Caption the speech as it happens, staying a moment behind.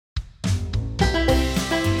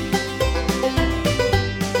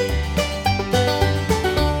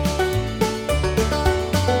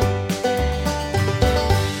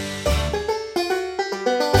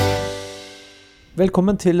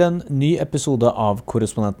Velkommen til en ny episode av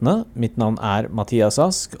Korrespondentene. Mitt navn Mathias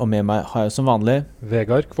Ask, og med meg har jeg som vanlig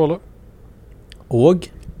Vegard Kvåle og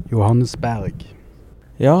Johannes Berg.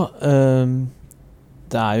 Ja,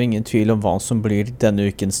 det jo ingen tvil om hva som blir denne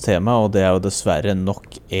ukens tema, og det jo dessverre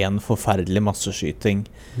nok en forferdelig masseskyting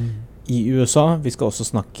i USA. Vi skal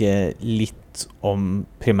også snakke litt om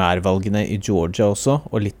primærvalgene i Georgia også,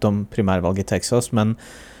 og litt om primærvalget i Texas, men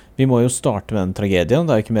vi må jo starte med en tragedie.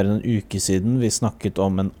 Det ikke mer enn en uke siden vi snakket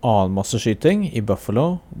om en annen masseskyting i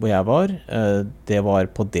Buffalo, hvor jeg var. Det var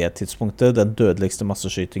på det tidspunktet den dødeligste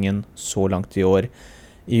masseskytingen så langt i år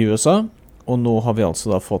i USA. Og nå har vi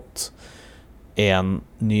altså da fått en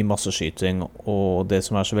ny masseskyting, og det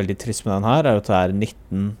som så veldig trist med den her at det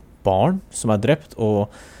 19 barn som drept,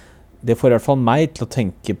 og det får i hvert fall meg til å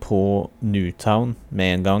tenke på Newtown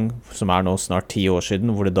med en gang, som nå snart 10 år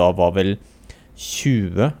siden, hvor det da var vel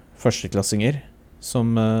 20 førsteklassinger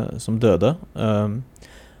som døde.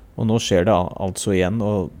 Og nå skjer det altså igjen,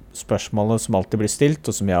 og spørsmålet som alltid blir stilt,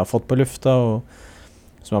 og som jeg har fått på lufta,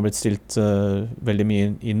 og som har blitt stilt veldig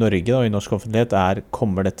mye i Norge og i norsk offentlighet,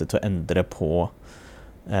 kommer dette til å endre på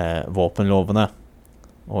våpenlovene?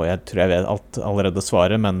 Og jeg tror jeg vet allerede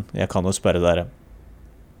svaret, men jeg kan jo spørre dere.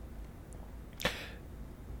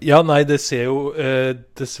 Ja, nei, det ser jo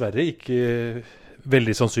dessverre ikke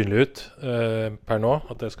veldig sannsynlig ut per nå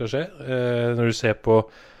at det skal skje. Når du ser på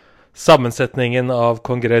sammensetningen av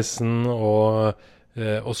kongressen og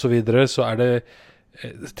så videre, så det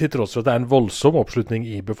til tross for at det en voldsom oppslutning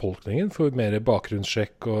i befolkningen for mer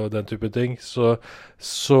bakgrunnssjekk og den type ting, så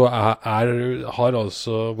har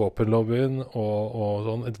altså våpenlobbyen og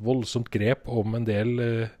sånn et voldsomt grep om en del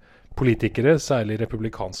politikere, særlig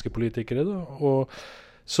republikanske politikere da, og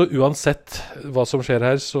så uansett hva som skjer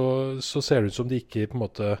her, så ser det ut som de ikke på en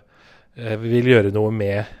måte vil gjøre noe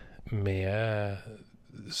med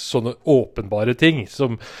sånne åpenbare ting.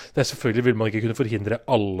 Det selvfølgelig vil man ikke kunne forhindre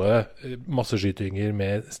alle masseskytinger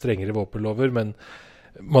med strengere våpenlover, men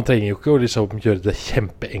man trenger jo ikke å liksom gjøre det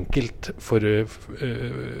kjempeenkelt for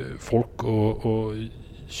folk å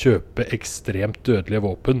kjøpe ekstremt dødelige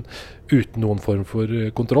våpen uten noen form for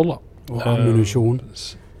kontroll. Da. Og ammunisjon.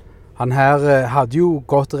 Han her hadde jo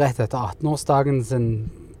gått rett etter 18-årsdagen sin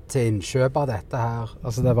til innkjøp av dette her.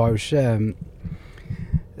 Altså det var jo ikke...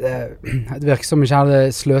 Det virker som ikke han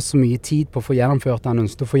hadde sløst så mye tid på å få gjennomført han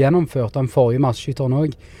ønsket å få gjennomført den forrige masseskyteren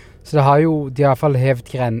også. Så det har jo de i hvert fall hevet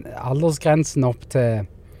aldersgrensen opp til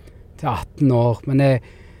 18 år. Men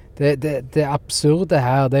det absurde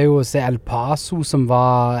her, det jo å se El Paso som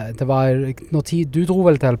var... Du dro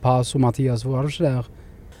vel til El Paso, Mathias, hvor var du ikke der?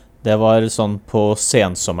 Det var sånn på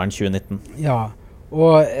sensommeren 2019. Ja,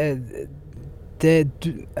 og jeg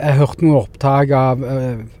hørte noen opptak av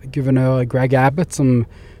guvernør Greg Abbott som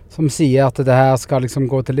sier at det her skal liksom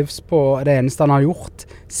gå til livs på. Det eneste han har gjort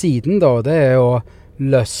siden da, det å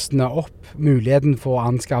løsne opp muligheten for å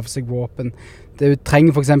anskaffe seg våpen. Det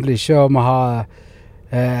trenger for eksempel ikke om å ha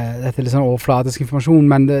dette litt sånn overflatisk informasjon,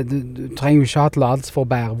 men du trenger jo ikke ha tillatelse for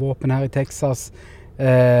å bære våpen her i Texas.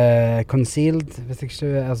 Concealed, hvis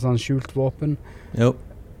ikke sånn skjult våpen. Jo.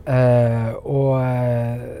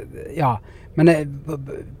 Ja, men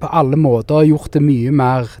på alle måter har gjort det mye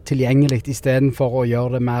mer tilgjengelig i stedet for å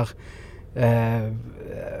gjøre det mer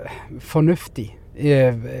fornuftig.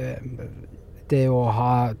 Det å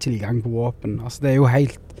ha tilgang på våpen. Altså, det jo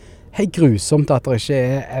helt grusomt at det ikke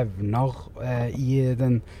evner i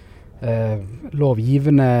den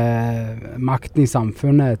lovgivende makten i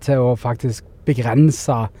samfunnet til å faktisk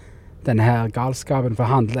begrense denne her galskapen for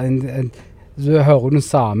du hører den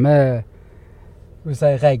samme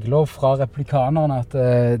regler fra republikanerne at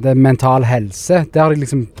det mental helse, det har de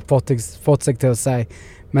liksom fått seg til å si,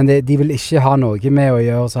 men de vil ikke ha noe med å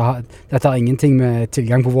gjøre, så dette har ingenting med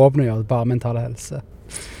tilgang på våpen å gjøre, bare mental helse.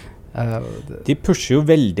 De pusher jo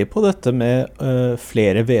veldig på dette med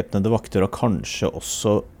flere væpnede vakter og kanskje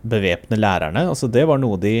også bevæpne lærerne. Altså det var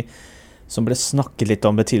noe som ble snakket litt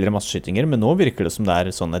om ved tidligere masseskytinger, men nå virker det som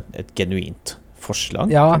det sånn et genuint forslag,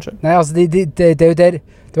 kanskje? Ja, altså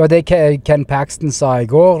det var det Ken Paxton sa i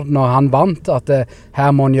går, når han vant, at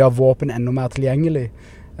her må han gjøre våpen enda mer tilgjengelig.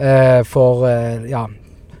 Ja,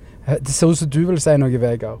 det ser ut som du vil si noe,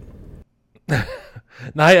 Vegard.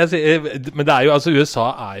 Nei, men det jo, altså USA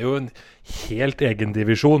jo en helt egen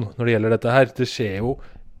divisjon når det gjelder dette her.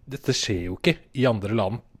 Dette skjer jo ikke i andre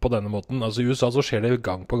land på denne måten. Altså i USA så skjer det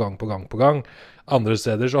gang på gang. Andre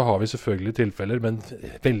steder så har vi selvfølgelig tilfeller, men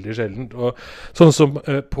veldig sjeldent. Og sånn som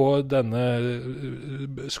på denne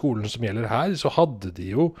skolen som gjelder her, så hadde de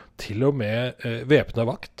jo til og med væpnet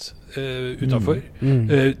vakt utenfor.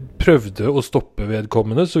 Prøvde å stoppe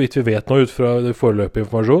vedkommende, så vidt vi vet nå ut fra foreløpig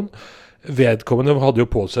informasjon. vedkommende hadde jo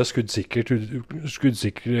på seg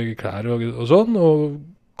skuddsikre klær og sånn, og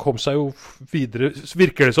kom seg jo videre,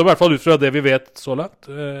 virker det som, i hvert fall ut fra det vi vet så langt.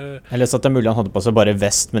 Jeg leste at det er mulig han hadde på seg bare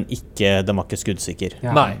vest, men den var ikke skuddsikker.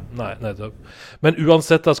 Ja. Nei. Men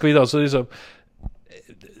uansett, da skal vi da altså liksom,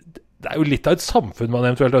 det er jo litt av et samfunn man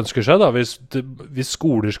eventuelt ønsker seg da, hvis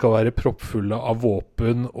skoler skal være proppfulle av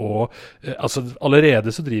våpen og altså allerede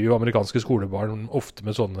så driver jo amerikanske skolebarn ofte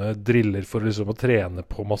med sånne driller for liksom å trene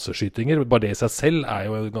på masseskytinger. Bare det i seg selv er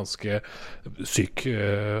jo en ganske syk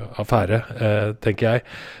affære, tenker jeg.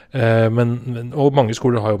 Og mange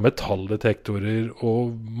skoler har jo metalldetektorer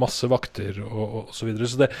og masse vakter og så videre,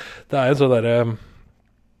 så det er en sånn der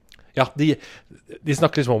ja, de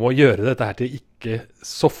snakker liksom om å gjøre dette her til ikke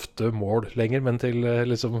softe mål lenger, men til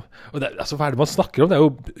liksom altså, hva er det man snakker om? Det er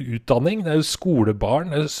jo utdanning, det er jo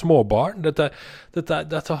skolebarn, det er jo småbarn. Det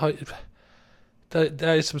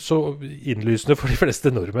er liksom så innlysende for de fleste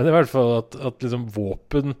nordmenn i hvert fall at liksom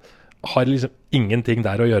våpen har liksom ingenting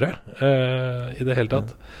der å gjøre i det hele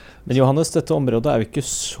tatt. Men Johannes, dette området er jo ikke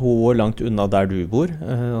så langt unna der du bor.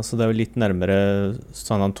 Altså det er jo litt nærmere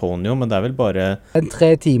San Antonio, men det er vel bare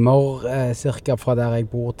 3 timer cirka fra der jeg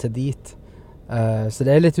bor til dit. Så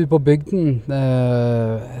det er litt ut på bygden.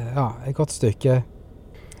 Ja, et godt stykke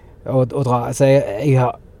å dra. Altså jeg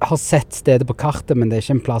har sett stedet på kartet, men det er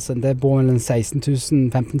ikke en plass. Det bor vel 15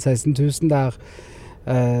 000-16 000 der.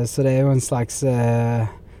 Så det er jo en slags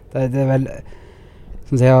det er vel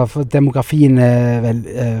for demografien er vel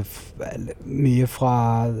mye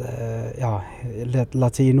fra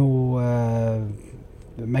latino,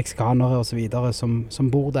 meksikanere og så videre som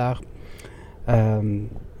bor der.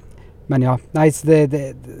 Men ja, nei, så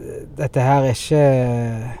dette her er ikke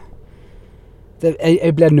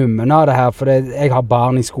jeg blir nummen av det her, for jeg har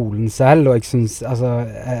barn i skolen selv, og jeg synes,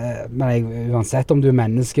 men uansett om du er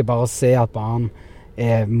menneske, bare se at barn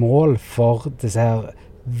er mål for disse her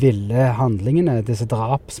ville handlingene, disse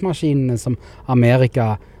drapsmaskinene som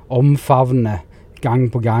Amerika omfavner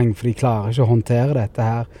gang på gang, for de klarer ikke å håndtere dette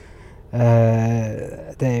her.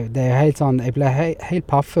 Det er helt sånn, jeg ble helt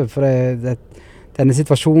paffe, for denne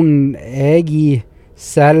situasjonen jeg i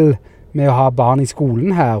selv med å ha barn i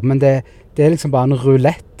skolen her, men det er liksom bare en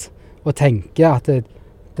rulett å tenke at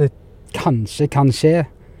det kanskje kan skje.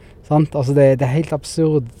 Sant? Altså det er helt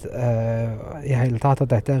absurd i hele tatt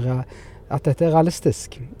at dette er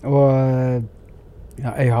realistisk. Og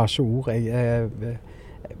ja, jeg har ikke ord.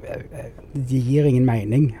 Det gir ingen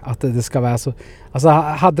mening at det skal være så. Altså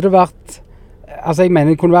hadde det vært, jeg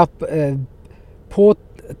mener det kunne vært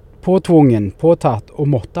påtatt og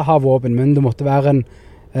måtte ha våpen, men det måtte være en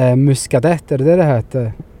muskadett, er det det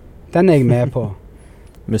heter? Den er jeg med på.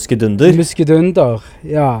 Muskedunder? Muskedunder,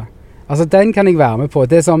 ja. Altså den kan jeg være med på.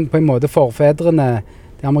 Det som på en måte forfedrene,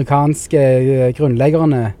 de amerikanske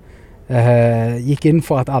grunnleggerne, gikk inn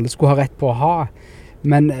for at alle skulle ha rett på å ha.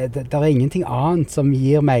 Men det er ingenting annet som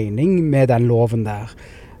gir mening med den loven der.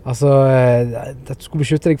 Altså, det skulle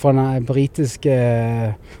beskytte deg fra den britiske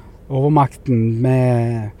overmakten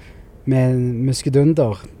med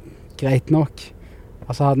muskedunder. Greit nok.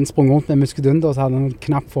 Altså, hadde den sprunget rundt med muskedunder, så hadde den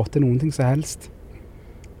knapt fått til noen ting som helst.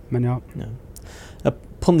 Men ja.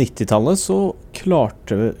 På 90-tallet så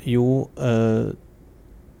klarte jo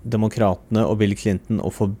demokratene og Bill Clinton å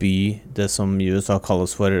forby det som i USA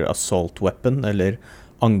kalles for assault weapon, eller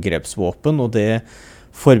angrepsvåpen, og det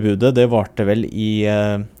forbudet, det varte vel i,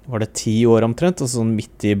 var det 10 år omtrent, altså sånn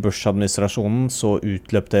midt i Bush-administrasjonen så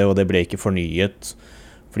utløp det, og det ble ikke fornyet,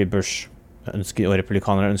 fordi Bush og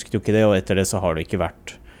republikanerne ønsket jo ikke det, og etter det så har det ikke vært.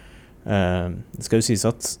 Det skal jo sies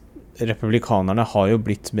at republikanerne har jo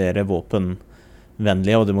blitt mer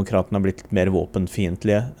våpenvennlige, og demokratene har blitt mer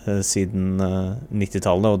våpenfiendtlige siden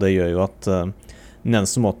 90-tallet, og det gjør jo at den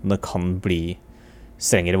eneste måten det kan bli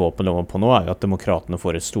strengere våpenlover på nå er jo at demokratene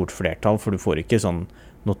får et stort flertall, for du får ikke sånn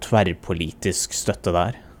noe tverrpolitisk støtte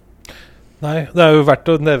der. Nei, det er jo verdt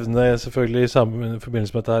å nevne selvfølgelig i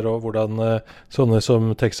forbindelse med dette her, og hvordan sånne som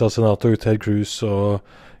Texas-senator Ted Cruz og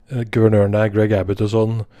guvernøren der, Greg Abbott og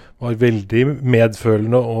sånn, var veldig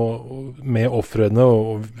medfølende og med offrene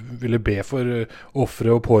og ville be for offre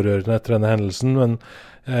og pårørende etter denne hendelsen, men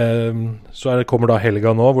så kommer da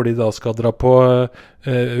helga nå, hvor de da skal dra på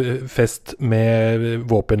fest med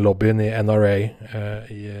våpenlobbyen i NRA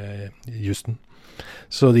i Houston.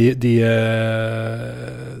 Så de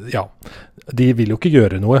vil jo ikke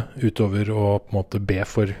gjøre noe utover å på en måte be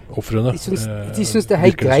for offrene. De synes det er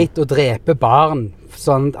helt greit å drepe barn,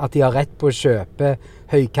 sånn at de har rett på å kjøpe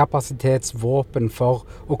høykapasitetsvåpen for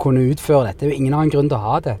å kunne utføre dette. Det er jo ingen annen grunn til å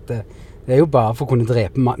ha dette. Det jo bare for å kunne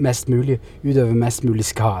drepe mest mulig, utøve mest mulig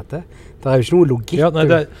skade. Det jo ikke noe logikk. Ja, nei,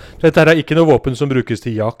 dette er ikke noe våpen som brukes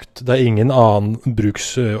til jakt. Det ingen annen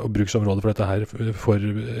bruksområde for dette her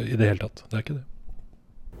i det hele tatt. Det ikke det.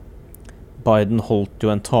 Biden holdt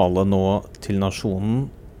jo en tale nå til nasjonen.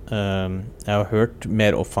 Jeg har hørt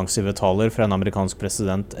mer offensive taler fra en amerikansk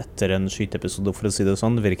president etter en skyteepisode, for å si det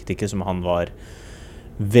sånn. Det virket ikke som han var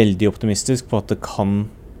veldig optimistisk på at det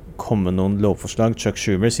kan komme noen lovforslag. Chuck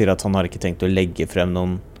Schumer sier at han har ikke tenkt å legge frem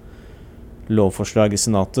noen lovforslag i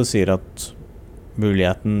senatet, sier at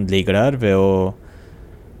muligheten ligger der ved å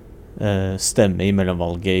stemme i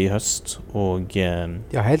mellomvalget i høst og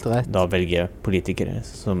helt rett. Da velge politikere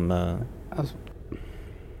som altså,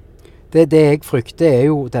 det jeg frykter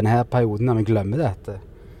jo denne her perioden når vi glemmer dette.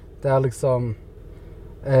 Det liksom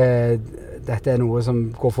dette noe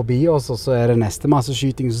som går forbi oss, og så det neste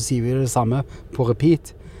masseskyting, så sier vi det samme på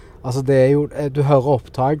repeat. Altså det jo, du hører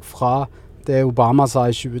opptak fra det Obama sa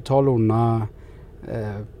i 2012 under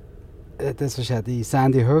det som skjedde i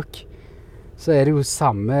Sandy Hook. Så det jo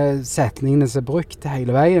samme setningene som brukt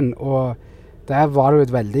hele veien, og der var det jo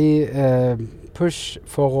et veldig push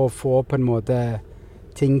for å få på en måte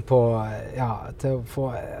ting på, ja, til å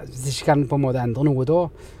få, hvis de ikke kan på en måte endre noe da,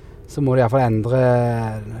 så må de i hvert fall endre,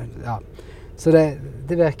 ja. Så det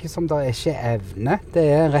virker som det ikke evne. Det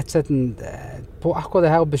rett og slett på akkurat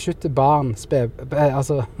det her å beskytte barn,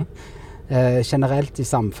 altså generelt i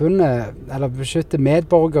samfunnet, eller beskytte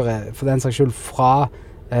medborgere for den saks skyld fra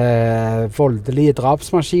voldelige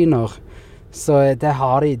drapsmaskiner. Så det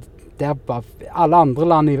har de, alle andre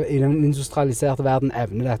land i den industrialiserte verden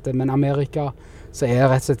evner dette, men Amerika så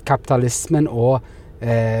rett og slett kapitalismen og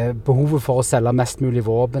behovet for å selge mest mulig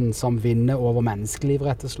våpen som vinner over menneskeliv,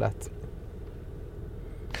 rett og slett.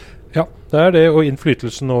 Ja, det det, og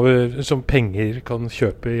innflytelsen over som penger kan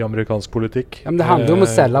kjøpe i amerikansk politikk. Ja, men det handler om å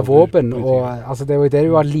selge våpen, og altså, det var jo det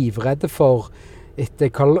du var livredde for. Etter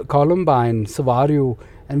Columbine så var det jo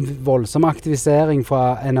en voldsom aktivisering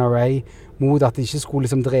fra NRA mot at de ikke skulle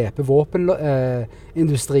liksom drepe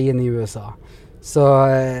våpenindustrien i USA. Så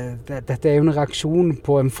dette jo en reaksjon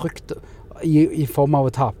på en frykt i form av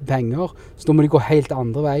å tape penger, så da må de gå helt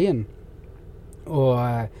andre veien. Og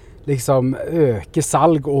liksom øke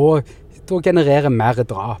salg og da generere mer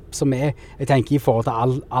drap, som jeg tenker i forhold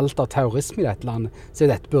til alt av terrorisme i dette landet, så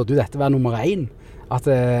burde jo dette være nummer 1. At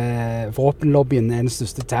våpenlobbyen den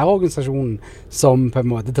største terrororganisasjonen som på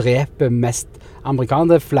en måte dreper mest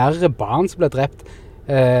amerikanere. Det flere barn som ble drept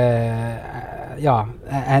ja,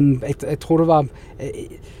 jeg tror det var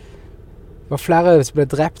flere som ble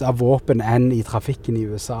drept av våpen enn i trafikken i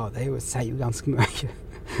USA. Det sier jo ganske mye.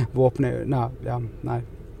 Våpen nei.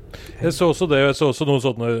 Jeg så også noen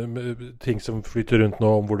sånne ting som flyter rundt nå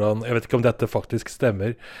om hvordan, jeg vet ikke om dette faktisk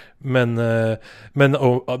stemmer, men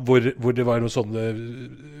hvor det var noen sånne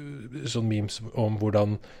memes om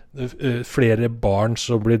hvordan flere barn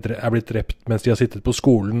som blitt drept mens de har sittet på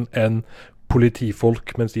skolen enn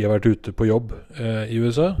politifolk mens de har vært ute på jobb i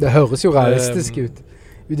USA. Det høres jo realistisk ut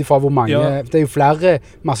ifra hvor mange, ja. Det jo flere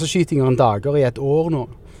masseskytinger enn dager i et år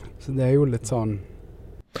nå, så det jo litt sånn.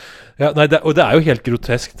 Ja, nei, og det jo helt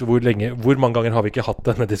grotesk hvor mange ganger har vi ikke hatt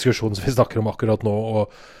denne diskusjonen som vi snakker om akkurat nå, og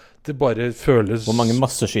det bare føles... Hvor mange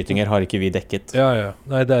masseskytinger har ikke vi dekket? Ja.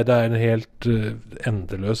 Nei, det en helt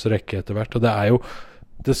endeløs rekke etter hvert, og det jo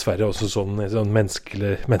dessverre også sånn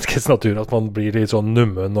menneskets natur at man blir litt sånn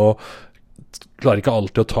nummen og klarer ikke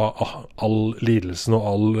alltid å ta all lidelsen og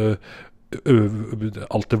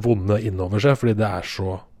alt det vonde innover seg, fordi det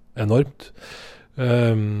så enormt.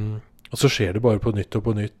 Og så skjer det bare på nytt, og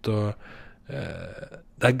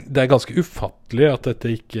det ganske ufattelig at dette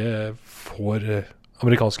ikke får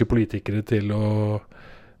amerikanske politikere til å,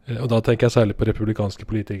 og da tenker jeg særlig på republikanske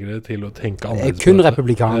politikere, til å tenke annerledes. Kun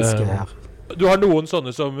republikanske her. Du har noen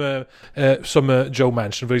sånne som Joe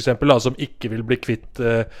Manchin for eksempel, da, som ikke vil bli kvitt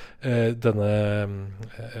denne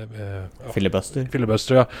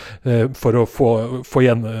filibuster, ja, for å få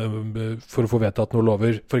vedtatt noen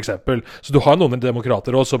lover, for eksempel. Så du har noen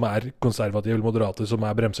demokrater også som konservative eller moderate, som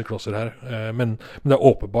bremseklosser her. Men det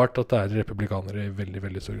åpenbart at det republikanere i veldig,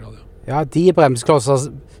 veldig stor grad. Ja, de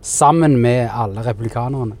bremseklosser sammen med alle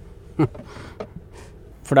republikanerne.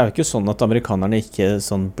 For det jo ikke sånn at amerikanerne ikke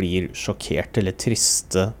sånn blir sjokkert eller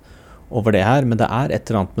triste over det her, men det et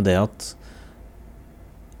eller annet med det at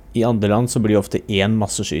i andre land så blir jo ofte en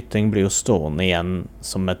masseskyting blir jo stående igjen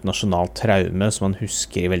som et nasjonalt traume som man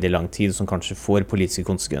husker i veldig lang tid, som kanskje får politiske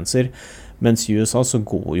konsekvenser, mens i USA så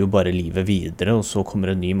går jo bare livet videre, og så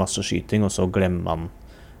kommer en ny masseskyting, og så glemmer man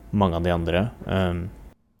mange av de andre.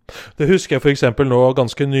 Det husker jeg for eksempel nå,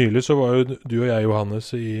 ganske nylig så var jo du og jeg,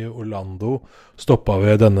 Johannes, i Orlando, stoppet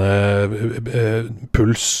ved denne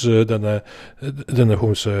Puls, denne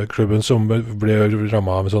homseklubben som ble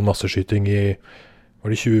rammet av en sånn masseskyting i,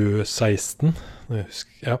 var det 2016? Jeg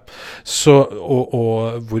husker, ja. Så,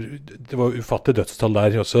 og hvor, det var ufattelig dødstall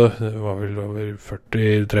der også, det var vel over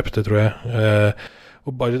 40 drepte, tror jeg.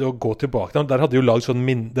 Og bare å gå tilbake der hadde jo laget sånn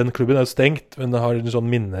den klubben er stengt, men det har en sånn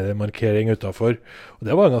minnemarkering utenfor, og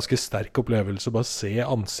det var en ganske sterk opplevelse, bare se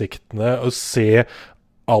ansiktene og se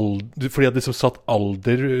fordi at liksom satt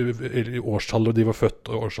alder eller årstallet de var født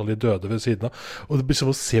og årstallet de døde ved siden av, og liksom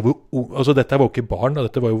å se hvor altså dette var jo ikke barn,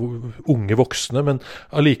 dette var jo unge voksne, men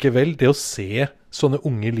allikevel det å se sånne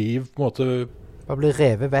unge liv på en måte bare blir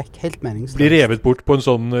revet vekk, helt meningsløst. Blir revet bort på en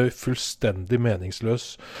sånn fullstendig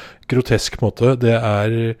meningsløs, grotesk måte. Det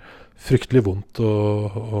er fryktelig vondt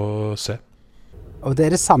å se. Og det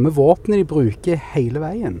er det samme våpenet de bruker hele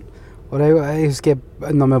veien. Og det er jo, jeg husker,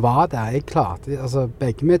 når vi var der, altså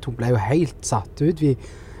begge vi to ble jo helt satt ut. Jeg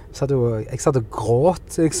satt og gråt,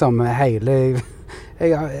 liksom, hele...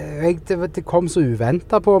 det kom så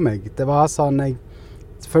uventet på meg. Det var sånn,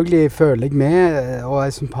 selvfølgelig føler jeg med, og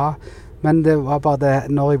jeg som par... Men det var bare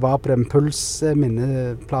det, når jeg var på den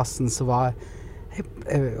pulsminneplassen, så var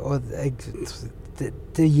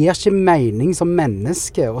det gir ikke mening som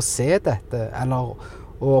menneske å se dette, eller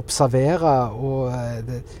å observere, og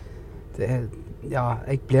ja,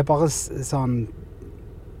 jeg ble bare sånn,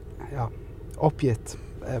 ja, oppgitt,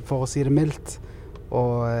 for å si det mildt.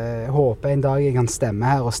 Og jeg håper en dag jeg kan stemme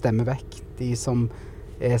her og stemme vekk de som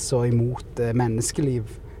er så imot menneskeliv.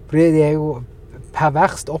 Fordi de er jo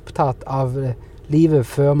perverst opptatt av livet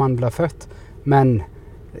før man blir født, men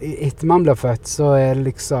etter man blir født så er det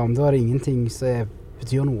liksom, da er det ingenting som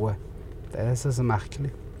betyr noe. Det er så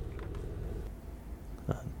merkelig.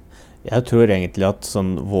 Jeg tror egentlig at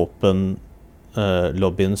sånn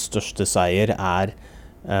våpenlobbyens største seier er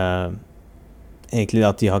egentlig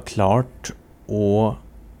at de har klart å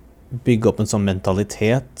bygge opp en sånn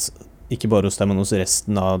mentalitet, ikke bare hos dem, men hos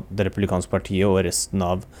resten av det republikanske partiet og resten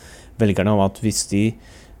av velgerne, om at hvis de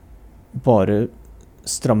bare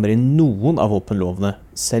strammer inn noen av våpenlovene,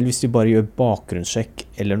 selv hvis de bare gjør bakgrunnssjekk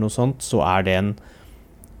eller noe sånt, så er det en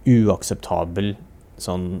uakseptabel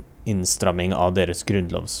sånn innstramming av deres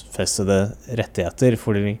grunnlovsfestede rettigheter.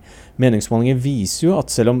 Fordi meningsmålinger viser jo at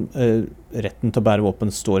selv om retten til å bære våpen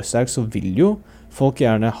står sterkt, så vil jo folk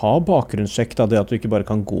gjerne ha bakgrunnssjekk av det at du ikke bare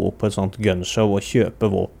kan gå på et sånt gunshow og kjøpe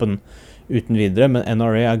våpen uten videre, men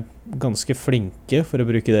NRA er ganske flinke, for å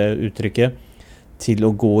bruke det uttrykket, til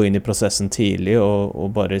å gå inn i prosessen tidlig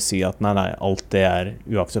og bare si at nei, alt det er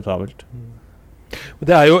uakseptabelt.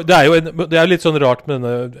 Det er litt sånn rart med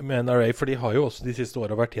NRA, for de har jo også de siste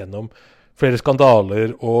årene vært gjennom flere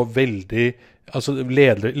skandaler, og veldig, altså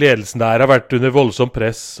ledelsen der har vært under voldsom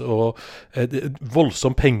press, og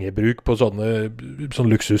voldsom pengebruk på sånne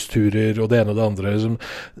luksusturer, og det ene og det andre.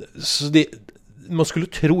 Så man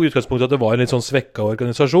skulle tro i utgangspunktet at det var en litt sånn svekket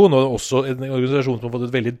organisasjon, og også en organisasjon som har fått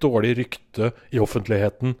et veldig dårlig rykte i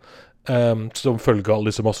offentligheten, som følge av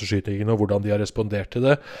alle disse masseskytingene, og hvordan de har respondert til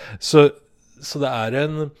det. Så det er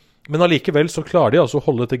men allikevel så klarer de altså å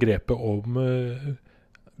holde dette grepet om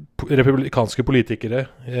republikanske politikere,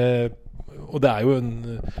 og det er jo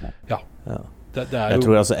ja. Det er jeg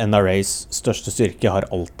tror altså NRAs største styrke har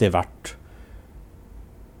alltid vært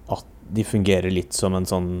at de fungerer litt som en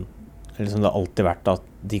sånn, liksom det har alltid vært at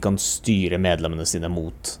de kan styre medlemmene sine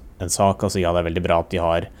mot en sak. Altså ja, det er veldig bra at de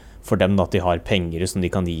har, for dem at de har penger som de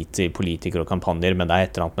kan gi til politikere og kampanjer, men det er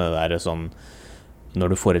et eller annet med det der sånn, når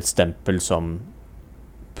du får et stempel som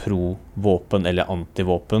pro-våpen eller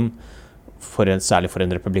anti-våpen, særlig for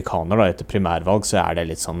en republikaner da, etter primærvalg, så er det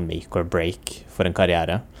litt sånn make or break for en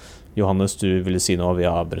karriere. Johannes, du ville si noe, vi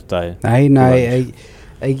har avbrutt deg. Nei,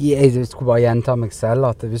 jeg skulle bare gjenta meg selv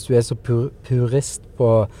at hvis du er så purist på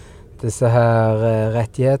disse her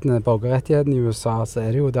rettighetene, borgerrettighetene i USA, så er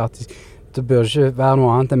det jo det at det bør ikke være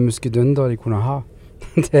noe annet enn muskedunder de kunne ha.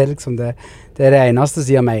 Det er liksom det. Det er det eneste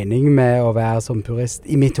som gir mening med å være som purist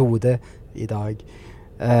i mitt hode i dag.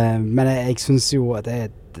 Men jeg synes jo at det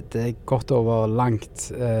er godt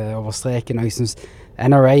langt over streken, og jeg synes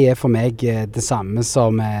NRA er for meg det samme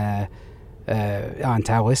som en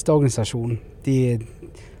terroristorganisasjon.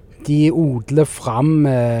 De odler fram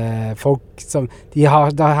folk som det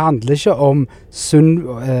handler ikke om sunn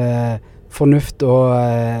fornuft og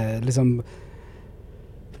liksom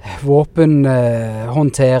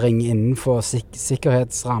våpenhåndtering innenfor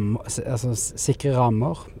sikkerhetsrammer, altså sikre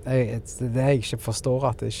rammer. Det jeg ikke forstår,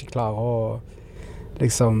 at jeg ikke klarer å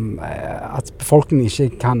liksom, at befolkningen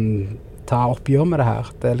ikke kan ta oppgjør med det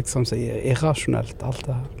her. Det liksom så irrasjonelt, alt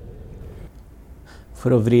det her.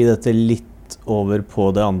 For å vri dette litt over på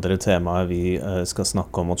det andre temaet vi skal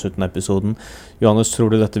snakke om mot slutten av episoden. Johannes, tror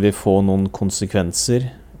du dette vil få noen konsekvenser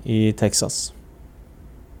i Texas?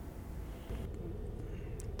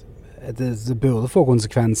 Det burde få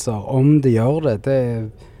konsekvenser. Om det gjør det,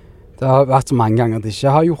 det har vært så mange ganger det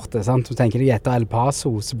ikke har gjort det. Sant? Så tenker jeg etter El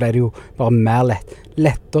Paso, så ble det jo bare mer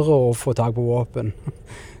lettere å få tak på våpen.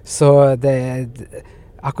 Så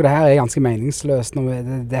akkurat det her er ganske meningsløst.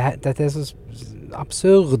 Dette er så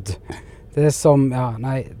absurd. Det er som,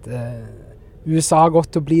 USA har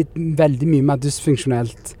gått til å bli veldig mye mer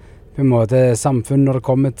dysfunksjonelt på en måte samfunn når det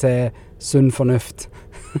kommer til sunn fornuft.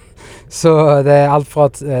 Så det er alt fra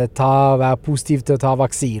å være positiv til å ta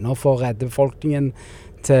vaksiner for å redde befolkningen,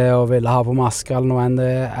 til å ville ha på masker eller noe enn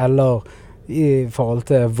det, eller i forhold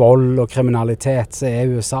til vold og kriminalitet, så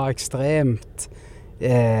er USA ekstremt.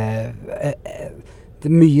 Det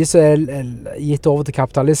er mye som er gitt over til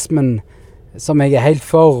kapitalismen, som jeg er helt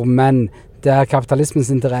for, men der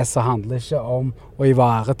kapitalismens interesser handler ikke om å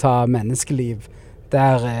ivareta menneskeliv.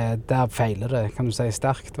 Der feiler det, kan du si,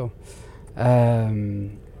 sterkt.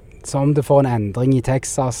 Så om det får en endring i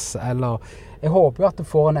Texas, eller jeg håper jo at det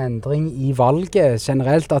får en endring i valget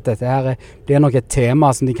generelt, at dette her blir nok et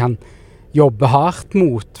tema som de kan jobbe hardt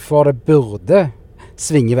mot, for det burde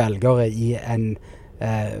svinge velgere i en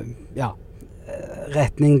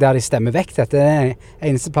retning der de stemmer vekk. Dette er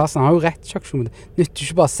eneste plassen. Han har jo rett, Chuck. Det nytter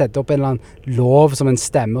ikke bare å sette opp en eller annen lov som en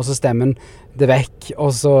stemme, og så stemmer det vekk,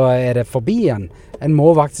 og så er det forbi igjen. En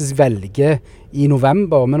må faktisk velge i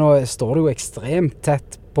november, men nå står det jo ekstremt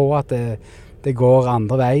tett på at det går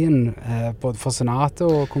andre veien, både for senatet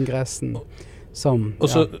og kongressen. Og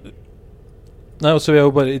så vil jeg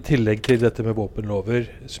jo bare, i tillegg til dette med våpenlover,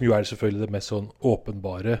 som jo er selvfølgelig det mest sånn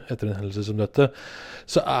åpenbare etter en hendelse som dette,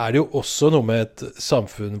 så er det jo også noe med et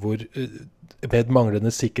samfunn hvor med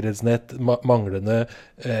manglende sikkerhetsnett, manglende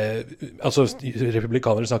altså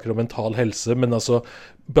republikanere snakker om mental helse, men altså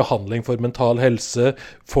behandling for mental helse,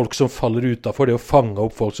 folk som faller utenfor, det å fange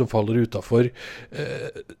opp folk som faller utenfor,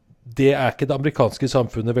 det er ikke det amerikanske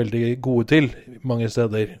samfunnet veldig gode til mange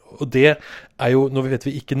steder. Og det er jo, nå vet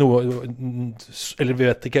vi ikke noe, eller vi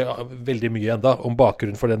vet ikke veldig mye enda om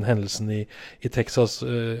bakgrunnen for den hendelsen i Texas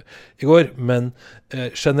i går, men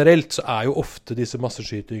generelt så er jo ofte disse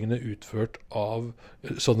masseskytingene utført av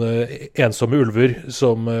sånne ensomme ulver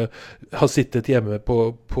som har sittet hjemme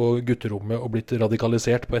på gutterommet og blitt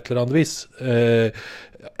radikalisert på et eller annet vis.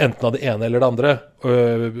 Enten av det ene eller det andre.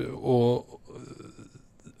 Og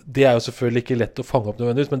det er jo selvfølgelig ikke lett å fange opp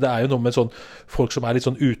nødvendigvis, men det er jo noe med sånn folk som er litt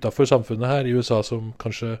sånn utenfor samfunnet her i USA, som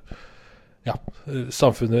kanskje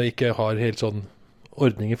samfunnet ikke har helt sånn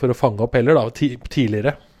ordninger for å fange opp heller da,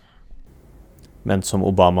 tidligere. Men som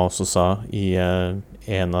Obama også sa i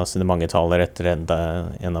en av sine mange taler etter en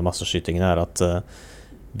av masseskytingene, er at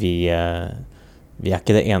vi er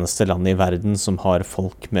ikke det eneste landet i verden som har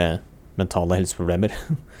folk med mentale helseproblemer.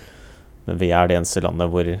 Men vi er det eneste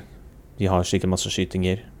landet hvor vi har slike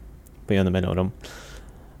masseskytinger på gjennom mellomrom.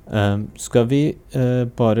 Skal vi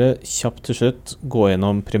bare kjapt til slutt gå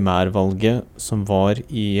gjennom primærvalget som var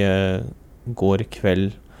i går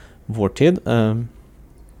kveld vår tid.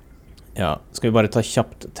 Skal vi bare ta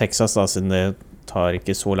kjapt Texas da, siden det tar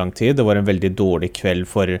ikke så lang tid. Det var en veldig dårlig kveld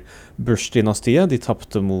for Bush-dynastiet. De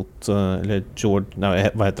tappte mot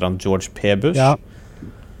George P. Bush. Ja,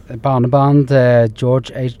 barnebarn til George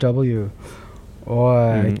H.W.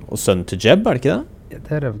 Og sønnen til Jeb, er det ikke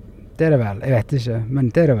det? Det er det vel, jeg vet ikke, men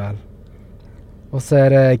det er det vel. Og så er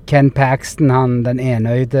det Ken Paxton, han den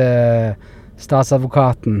enøyde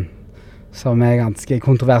statsadvokaten, som er ganske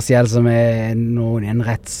kontroversiell, som er nå i en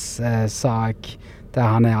rettssak der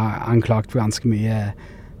han er anklagt for ganske mye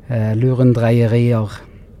lurendreierier.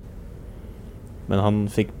 Men han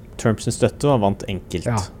fikk Trumps støtte og vant enkelt.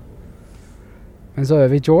 Ja. Men så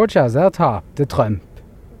over i Georgia, så tapte Trump.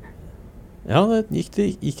 Ja, det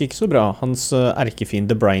gikk ikke så bra. Hans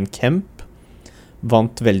erkefiende Brian Kemp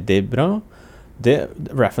vant veldig bra.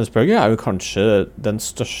 Raffensperger er jo kanskje den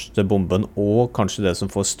største bomben, og kanskje det som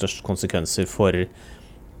får størst konsekvenser for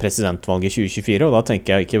presidentvalget 2024, og da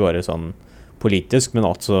tenker jeg ikke bare sånn politisk, men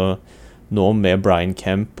altså nå med Brian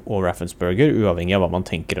Kemp og Raffensperger, uavhengig av hva man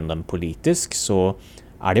tenker om dem politisk, så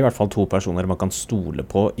er det i hvert fall to personer man kan stole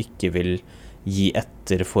på, ikke vil gi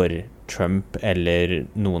etter for Trump eller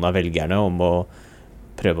noen av velgerne om å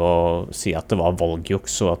prøve å si at det var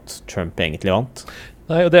valgjuks og at Trump egentlig vant.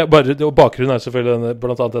 Nei, og bakgrunnen er selvfølgelig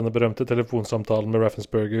blant annet denne berømte telefonsamtalen med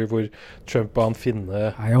Raffensperger, hvor Trump ba han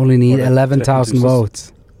finne I only need 11,000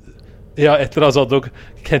 votes. Ja, et eller annet sånt,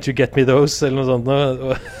 can't you get me those, eller noe sånt.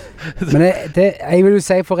 Men jeg vil jo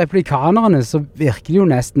si for republikanerne så virker det jo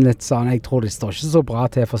nesten litt sånn, jeg tror det står ikke så bra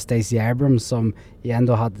til for Stacey Abrams, som igjen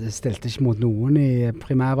da stilte ikke mot noen i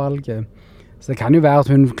primærvalget. Så det kan jo være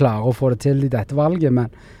at hun klarer å få det til i dette valget, men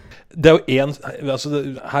det jo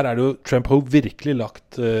her det jo Trump har jo virkelig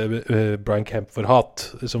lagt Brian Kemp for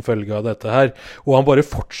hat som følge av dette her, og han bare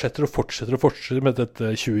fortsetter med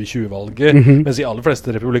dette 2020-valget, mens de aller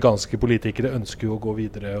fleste republikanske politikere ønsker jo å gå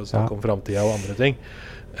videre og snakke om fremtiden og andre ting.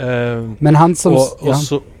 Men han som og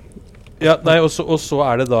så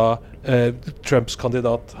det da Trumps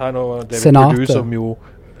kandidat her nå, David Perdue,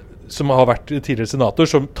 som har vært tidligere senator,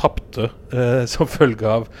 som tappte som følge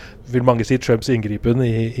av, vil mange si, Trumps inngripen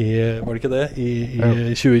var det ikke det, i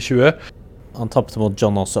 2020. Han tappte mot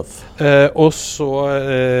John Ossoff. Og så,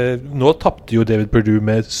 nå tappte jo David Perdue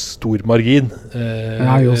med stor margin.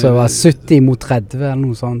 Jo, så det var 70 mot 30 eller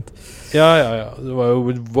noe sånt. Ja. Det var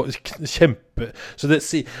jo kjempe... Så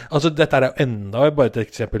dette jo enda bare et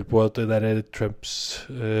eksempel på at det der Trumps...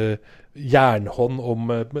 jernhånd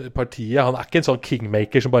om partiet. Han ikke en sånn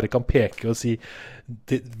kingmaker som bare kan peke og si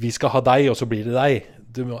vi skal ha deg, og så blir det deg.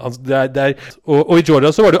 Og i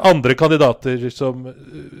Georgia så var det jo andre kandidater som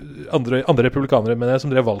andre republikanere, men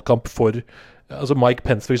som drev valgkamp for altså Mike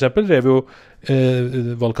Pence for eksempel drev jo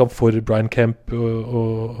valgkamp for Brian Kemp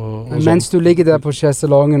og mens du ligger der på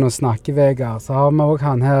Cheselongen og snakker, Vegard, så har vi også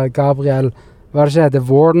han her, Gabriel, hva det ikke heter,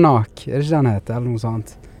 Warnock, det ikke han heter, eller noe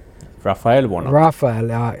sånt? Raphael Warnock.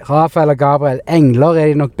 Raphael og Gabriel. Engler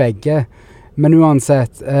de nok begge. Men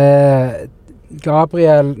uansett,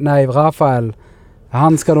 Raphael,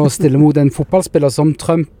 han skal da stille mot en fotballspiller som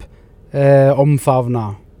Trump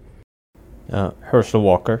omfavner. Ja, Herschel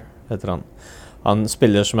Walker heter han. Han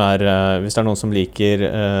spiller som hvis det noen som liker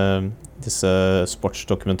disse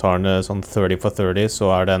sportsdokumentarene, sånn 30 for 30, så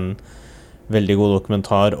det en veldig god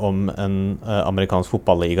dokumentar om en amerikansk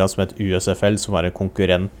fotballliga som het USFL, som var en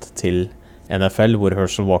konkurrent til NFL, hvor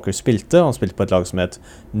Herschel Walker spilte. Han spilte på et lag som het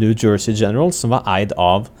New Jersey Generals, som var eid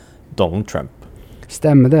av Donald Trump.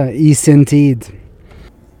 Stemmer det, i sin tid.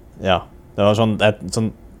 Ja, det var sånn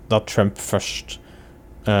da Trump først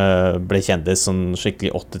ble kjendis, sånn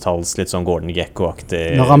skikkelig 80-talls, litt sånn Gordon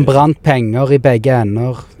Gekko-aktig. Når han brant penger i begge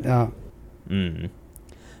ender, ja.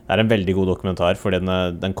 Det en veldig god dokumentar, for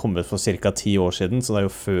den kom ut for cirka 10 år siden, så det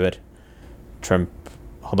jo før Trump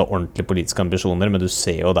hadde ordentlige politiske ambisjoner, men du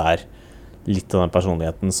ser jo der litt av den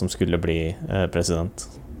personligheten som skulle bli president.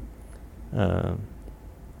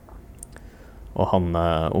 Og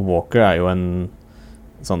Walker jo en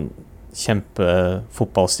sånn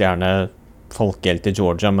kjempefotballstjerne, folkehelt i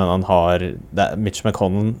Georgia, men han har Mitch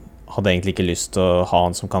McConnell hadde egentlig ikke lyst til å ha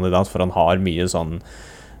han som kandidat, for han har mye sånn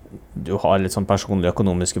du har litt sånn personlige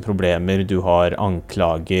økonomiske problemer, du har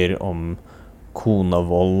anklager om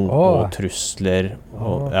konevold og trusler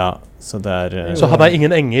og, så det Så han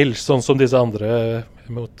ingen engel, sånn som disse andre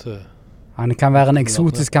mot han kan være en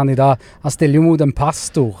eksotisk kandidat. Han stiller jo mot en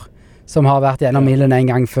pastor som har vært gjennom ilden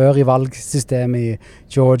en gang før i valgsystemet i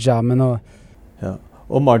Georgia, men nå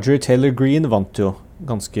og Marjorie Taylor Greene vant jo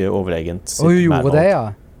ganske overlegent. Og hun gjorde det,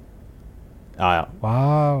 ja. Ja.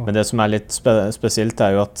 Wow. Men det som litt spesielt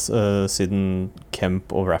jo at siden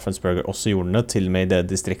Kemp og Raffensperger også gjorde det, til og med i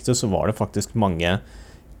det distriktet, så var det faktisk mange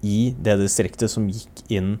i det distriktet som gikk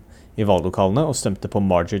inn i valglokalene og stemte på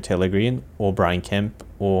Marjorie Taylor Greene og Brian Kemp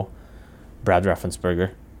og Brad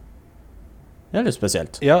Raffensperger. Det litt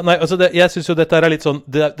spesielt. Ja, nei, altså jeg synes jo dette litt sånn,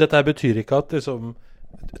 dette betyr ikke at liksom,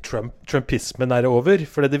 Trumpismen over,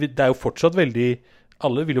 for det jo fortsatt veldig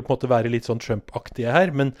alle vil jo på en måte være litt sånn Trump-aktige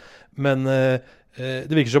her, men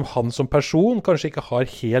det virker som han som person kanskje ikke har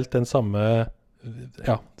helt den samme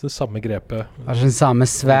grepet. Altså den samme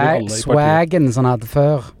swaggen som han hadde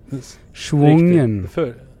før. Schwungen.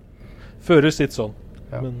 Føres litt sånn.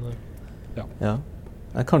 Ja. Men,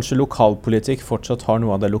 Kanskje lokalpolitikk fortsatt har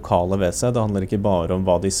noe av det lokale ved seg. Det handler ikke bare om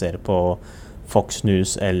hva de ser på Fox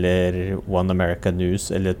News eller One America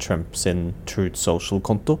News eller Trump sin Truth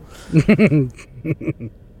Social-konto.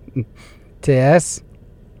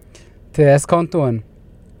 TS-kontoen.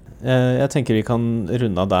 Jeg tenker vi kan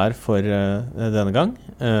runde av der for denne gang.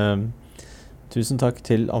 Tusen takk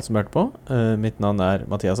til alle som hørte på. Mitt navn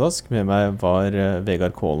Mathias Ask. Med meg var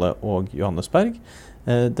Vegard Kåle og Johannes Berg.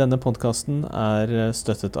 Denne podcasten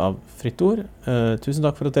støttet av Fritt Ord. Tusen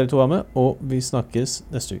takk for at dere to var med, og vi snakkes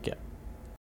neste uke.